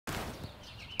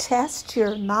Test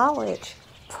Your Knowledge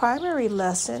primary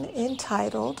lesson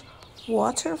entitled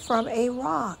Water from a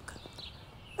Rock.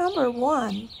 Number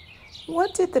 1.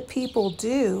 What did the people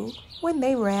do when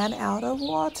they ran out of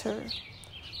water?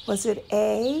 Was it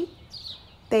A,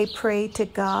 they prayed to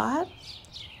God,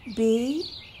 B,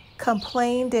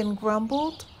 complained and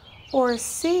grumbled, or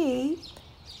C,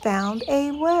 found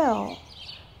a well?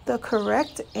 The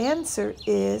correct answer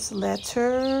is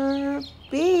letter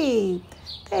B.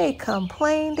 They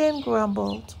complained and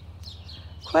grumbled.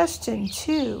 Question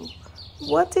 2.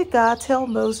 What did God tell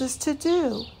Moses to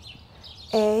do?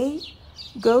 A,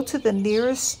 go to the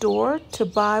nearest store to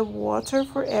buy water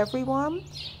for everyone.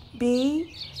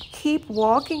 B, keep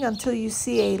walking until you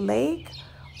see a lake.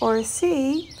 Or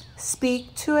C,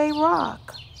 speak to a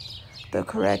rock. The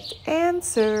correct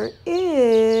answer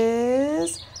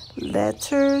is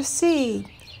letter C,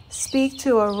 speak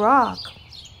to a rock.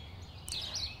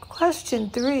 Question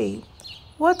 3.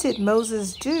 What did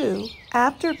Moses do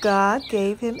after God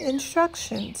gave him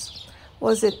instructions?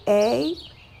 Was it A,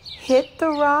 hit the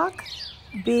rock,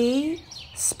 B,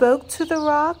 spoke to the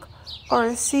rock,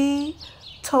 or C,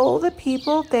 told the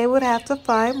people they would have to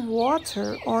find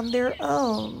water on their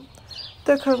own?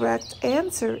 The correct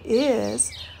answer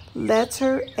is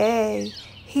letter A,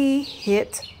 he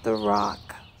hit the rock.